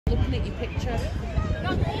looking at your picture.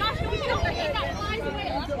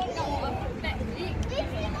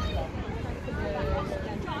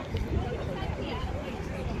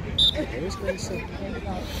 Where's Grayson?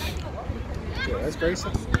 Where's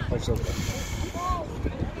Grayson? Oh, she's over there.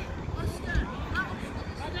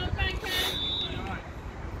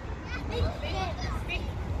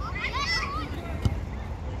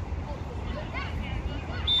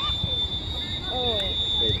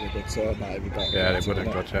 Yeah, they would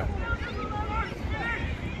have got you.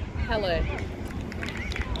 Hello.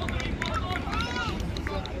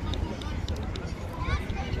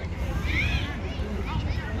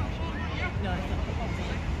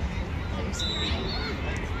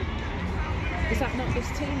 Is that not this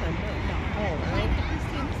team then? No. Oh, right.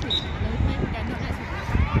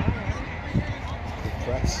 Good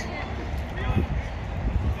press.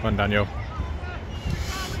 Come on, Daniel.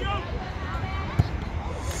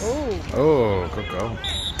 Oh. Oh, good goal.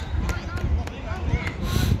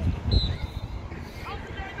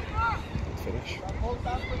 Finish.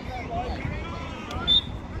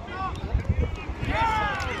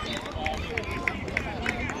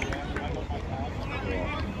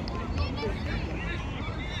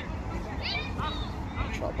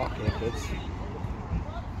 Try back in, kids.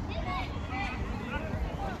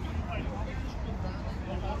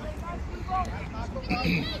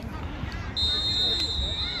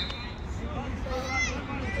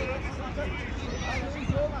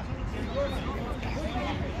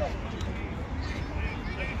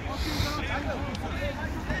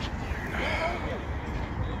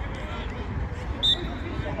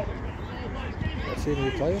 What's he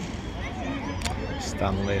new playing?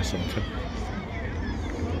 Stanley or something.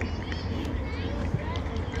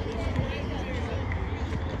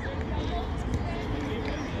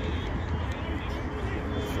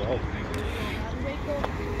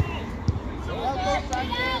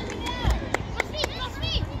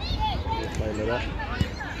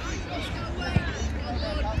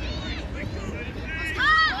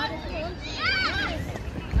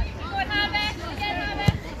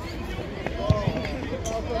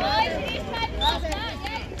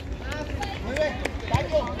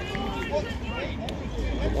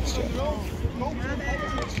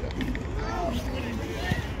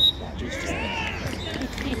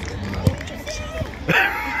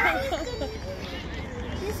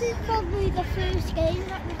 This is probably the first game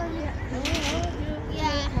that we're going to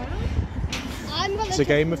yeah. It's a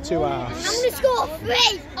game of 2 halves. I'm going to score 3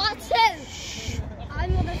 or 2.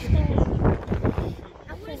 I'm going to score.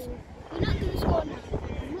 You're not going to score now.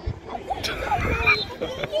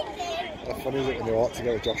 How funny is it when you walk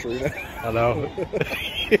together with Josh Rooney? I know.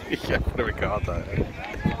 Yeah, I'm going to record that.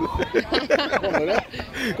 Go on, Louis.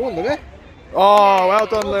 Go on, Louis. Oh, well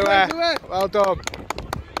done, Louis. Well done.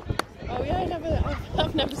 Oh yeah,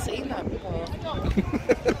 I've never seen that before.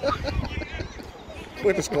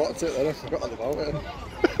 We just got to it then, I forgot all about it.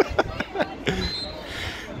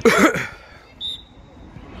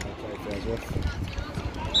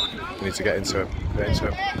 We need to get into him. Get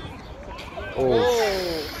into him. Oh.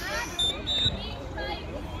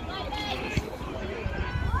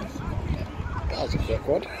 That was a quick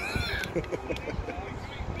one.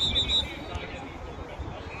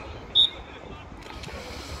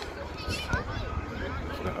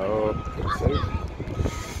 Oh, good save.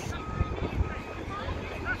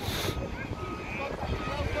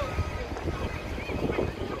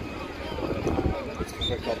 It's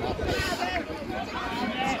quick on that.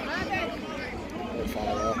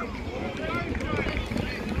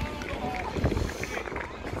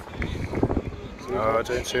 Oh,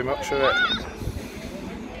 doing too much of it.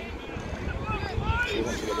 She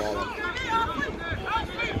wants to get the ball on.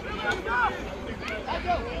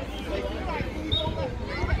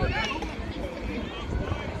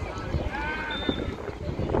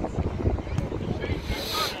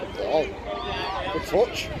 Oh, good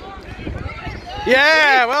touch.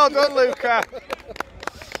 Yeah, well done, Luca.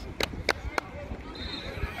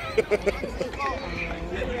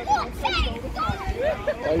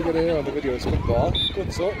 All you're going to hear on the video is good ball,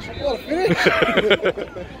 good touch. What a finish!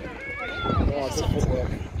 Oh, good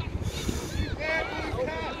footwork.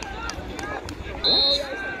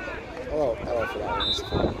 Hello for that one.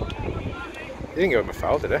 He didn't give him a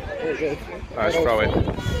foul, did he? Oh, he did. Nice throw in. I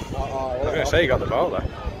was going to say he got the ball there.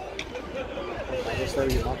 Just throw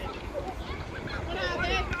you, man.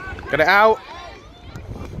 Get it out.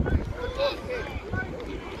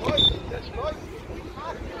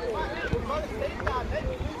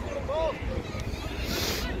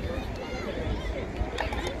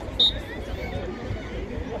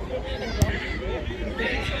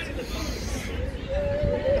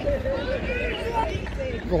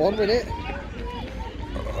 Go on with it.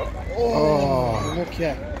 Oh, look,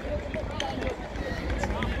 yeah.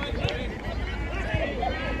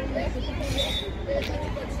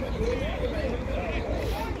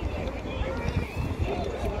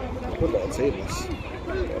 Good little team, this.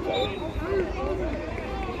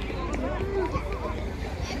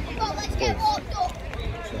 Let's get walked up.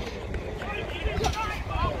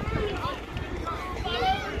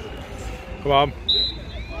 Come on.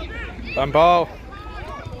 Land ball.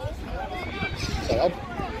 Set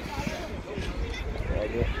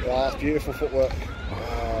yeah, that's beautiful footwork.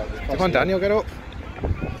 Come on, Daniel, get up.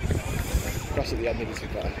 Cross at the end, maybe too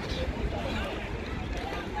far.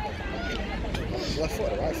 Left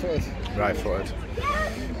footed or right footed? Right footed.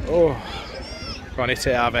 Oh. Go on, hit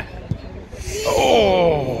it, Harvey.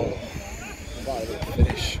 Oh! That a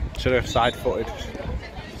finish. Should have side footed.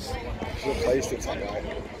 Should have placed it top right.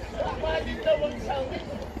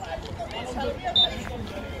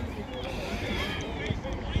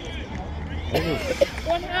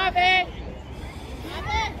 One Harvey!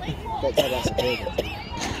 Don't tell that's a good.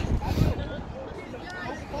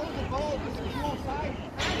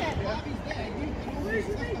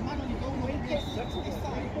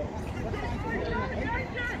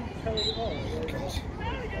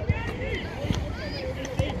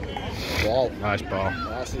 Wow. Nice ball.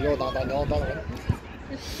 Nice, you're down,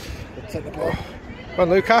 Good take the ball. Come on,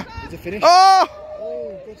 Luca. Is it finished? Oh!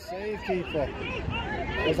 Oh, good save, keeper.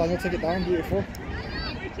 Well, Daniel, take it down, beautiful.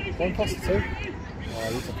 Go and pass it too. Oh,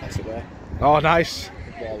 you need to pass it there. Oh, nice.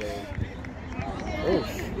 Good ball in. Oof.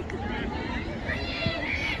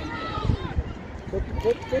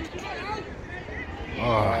 Good.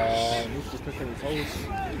 Oh. Needs to just pick on his toes.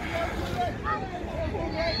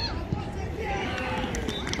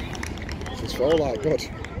 Does this roll like good?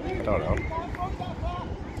 I don't know.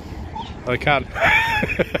 I can.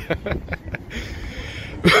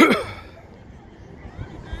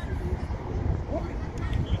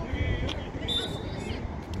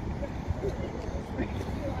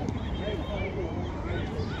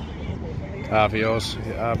 Harvey, yours.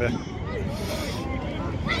 Harvey.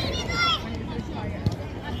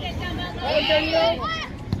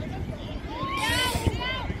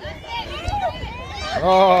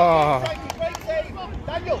 Oh!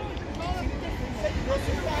 Daniel!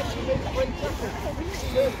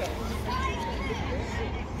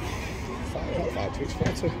 Is that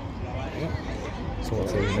 5-2? Yeah. So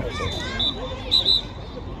what's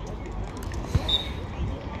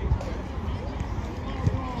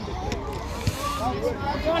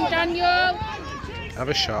Go on, Daniel! Have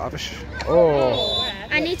a shot, Oh!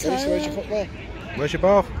 I need to. Where's your foot there? Where's your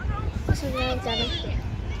ball? What's your name, Danny?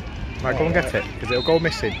 Right, go and get it, because it'll go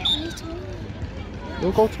missing.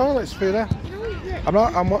 You'll go toilets through there.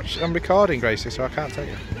 I'm recording, Gracie, so I can't take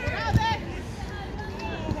you.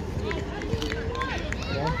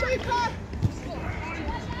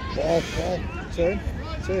 Ball.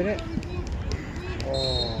 Turn it.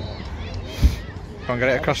 Oh. Go and get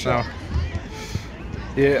it across now.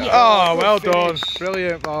 Yeah. Oh, well done.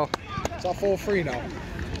 Brilliant ball. Is that 4-3 now?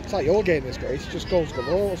 It's like your game, this Grace. Just goals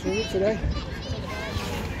galore. What's wrong with it today?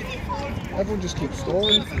 Everyone just keeps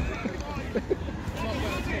scoring.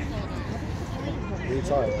 Are you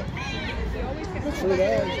tired? Through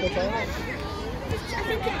there, just go tired.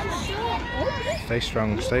 Stay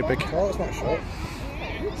strong, stay big. Toilet's not shut.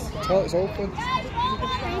 Toilet's open.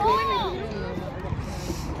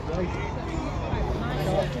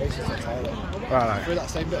 Right. Through that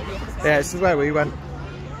same bit. Yeah, this is where we went.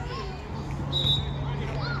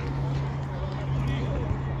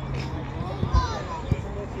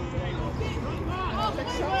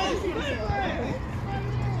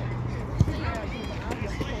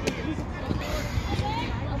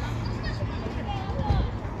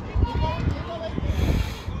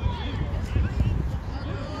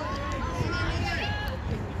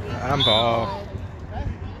 And ball.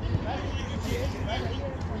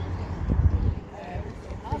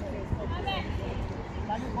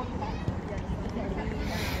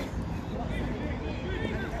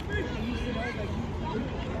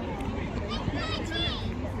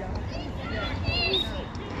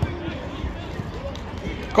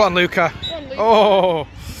 Go on, Luca. Oh.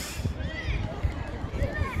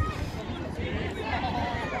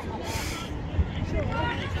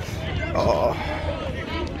 Oh.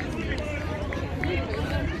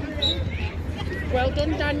 Well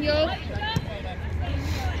done, Daniel.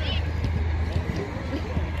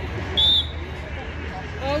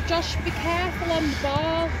 Oh, Josh, be careful on the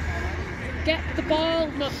ball. Get the ball,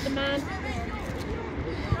 not the man.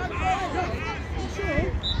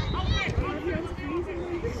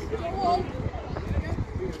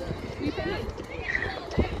 You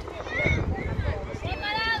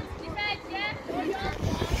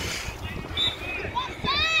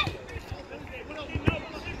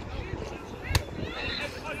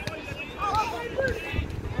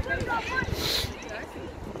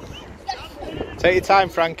Take your time,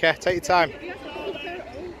 Frankie. Take your time.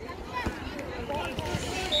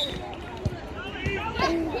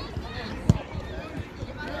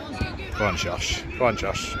 Go on, Josh. Go on,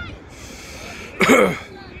 Josh.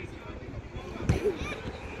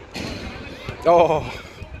 Oh.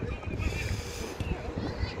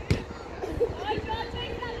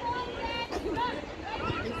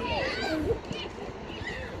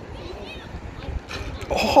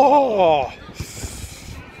 Oh.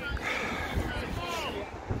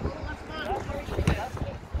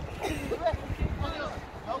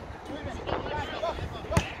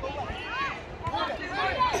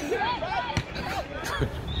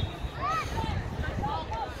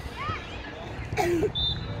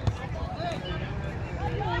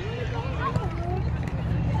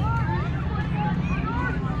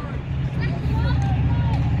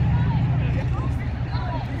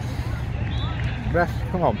 Ref,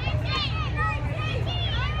 come on.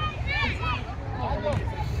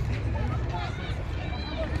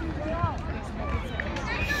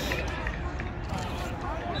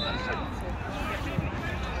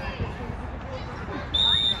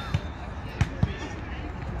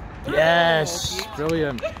 Yes,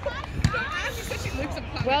 brilliant.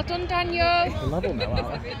 Well done, Daniel. The level now,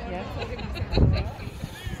 aren't we? Yeah.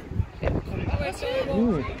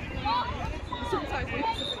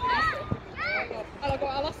 I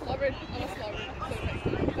lost Lauren.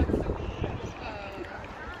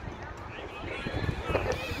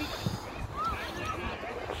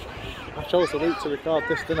 I chose the week to record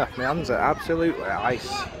this, didn't I? My hands are absolutely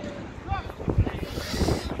ice.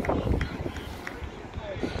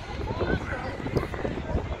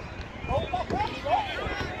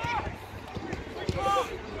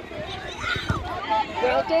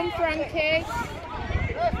 Well done, Frankie.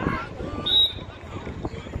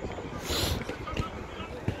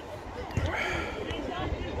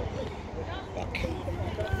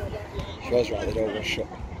 She was right, the door was shut.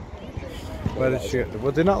 Where did she get?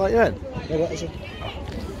 Would they not let you in? No, that isn't.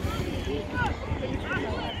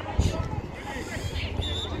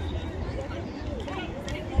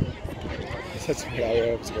 I said to me,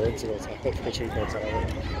 I was going to go to the country hotel.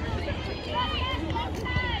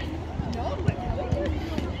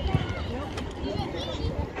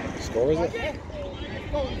 Score is it?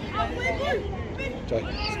 Joy,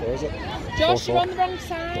 score is it? Josh, you're on the wrong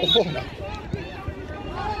side. Oh, no.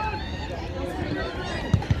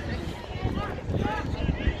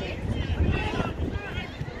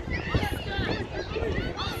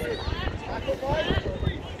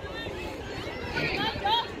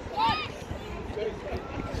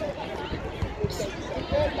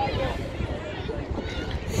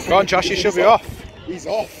 Go on, Josh, you should be off. He's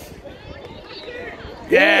off.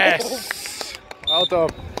 Yes! Well done.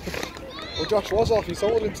 Well, Josh was off, he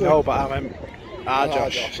told him to. No, but I meant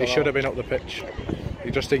Josh. Josh, He should have been up the pitch.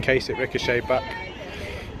 Just in case it ricocheted back. I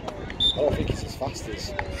don't think it's as fast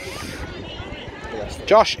as the rest of them.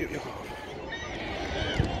 Josh!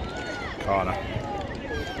 Corner. I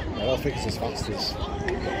don't think it's as fast as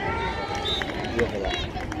the other one.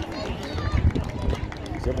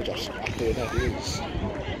 The other Josh is after the net, he is.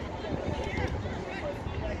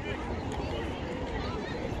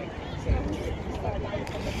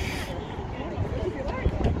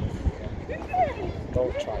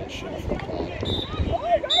 Don't try and shoot for the car.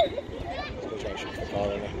 Don't try and shoot for the car,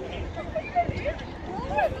 innit?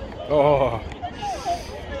 Oh!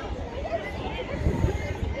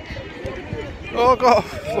 Oh, God!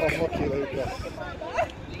 Oh, lucky Luca.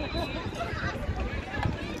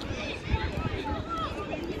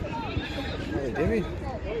 What are they doing?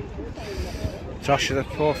 Josh, the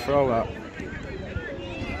poor throw that.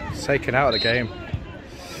 It's taken out of the game.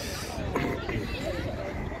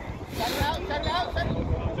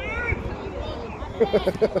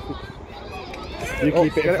 You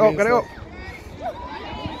keep it Get it up, get it up!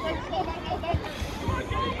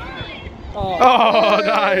 Oh,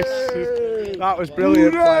 nice! That was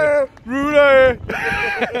brilliant play. Rooney!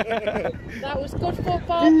 That was good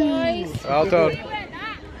football, boys. Well done.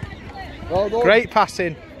 Well done. Great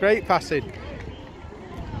passing, great passing.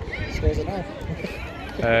 Scores it now.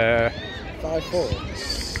 5-4,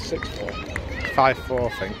 6-4. 5-4, I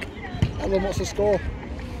think. And then what's the score?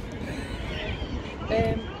 I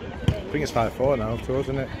think it's 5-4 now, too,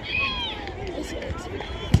 isn't it? Is it?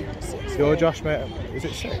 It's your Josh, mate. Is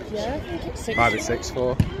it 6? Yeah, I think it's 6. Might be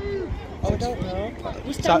 6-4. Oh, I don't know.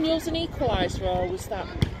 Was Daniels an equaliser or was that?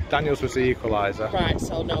 Daniels was the equaliser. Right,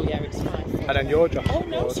 so no, yeah, it's 5-4. And then your Josh. Oh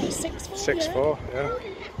no, so it's 6-4. 6-4, yeah.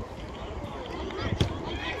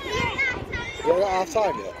 You're at half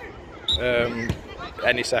time yet?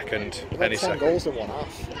 Any second. Any 10 second. goals in one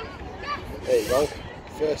half. There you go.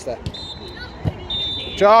 First step.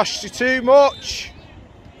 Josh, you're too much.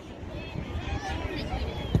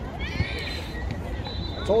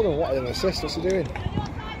 I told him what an assist. What's he doing?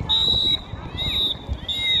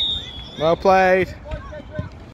 Well played.